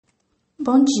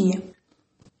Bom dia,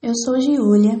 eu sou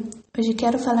Giulia. Hoje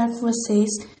quero falar com vocês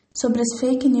sobre as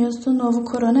fake news do novo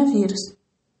coronavírus.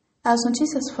 As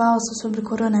notícias falsas sobre o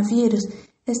coronavírus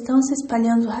estão se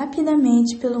espalhando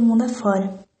rapidamente pelo mundo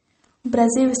afora. O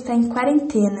Brasil está em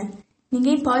quarentena,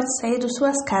 ninguém pode sair de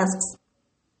suas casas.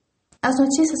 As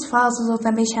notícias falsas, ou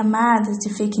também chamadas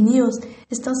de fake news,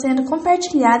 estão sendo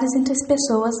compartilhadas entre as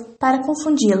pessoas para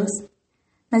confundi-las.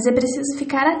 Mas é preciso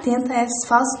ficar atento a essas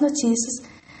falsas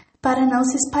notícias para não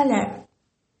se espalhar.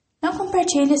 Não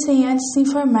compartilhe sem antes se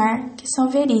informar que são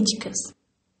verídicas.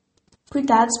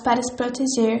 Cuidados para se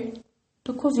proteger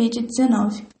do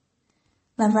Covid-19.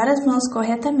 Lavar as mãos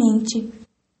corretamente,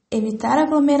 evitar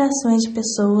aglomerações de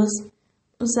pessoas,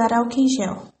 usar álcool em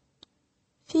gel.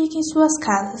 Fique em suas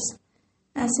casas.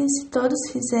 Assim, se todos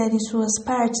fizerem suas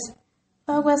partes,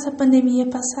 logo essa pandemia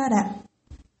passará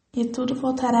e tudo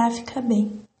voltará a ficar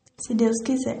bem, se Deus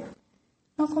quiser.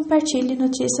 Não compartilhe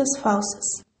notícias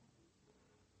falsas.